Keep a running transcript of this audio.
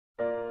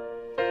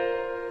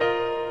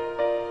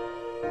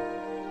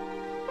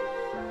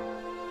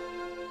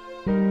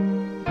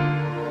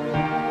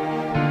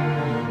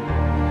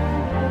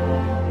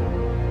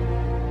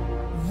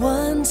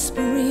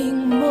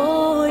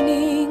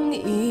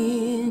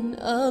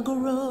a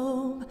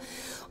grove.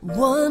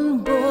 One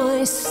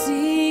boy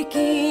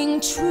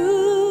seeking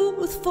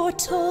truth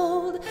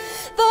foretold.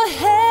 The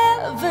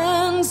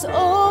heavens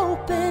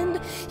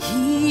opened,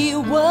 he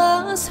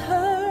was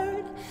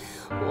heard.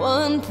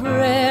 One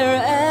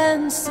prayer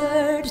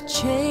answered,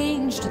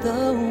 changed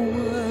the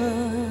world.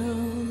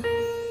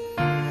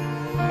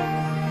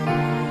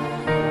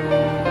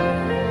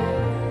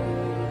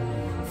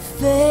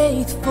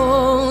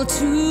 Faithful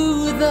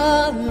to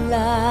the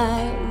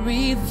light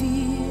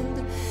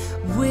revealed,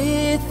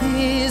 with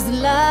his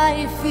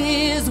life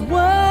his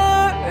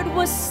word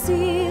was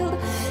sealed.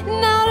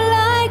 Now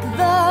like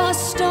the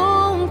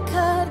stone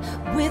cut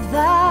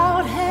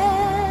without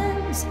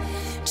hands,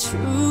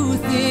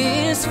 truth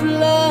is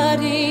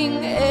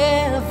flooding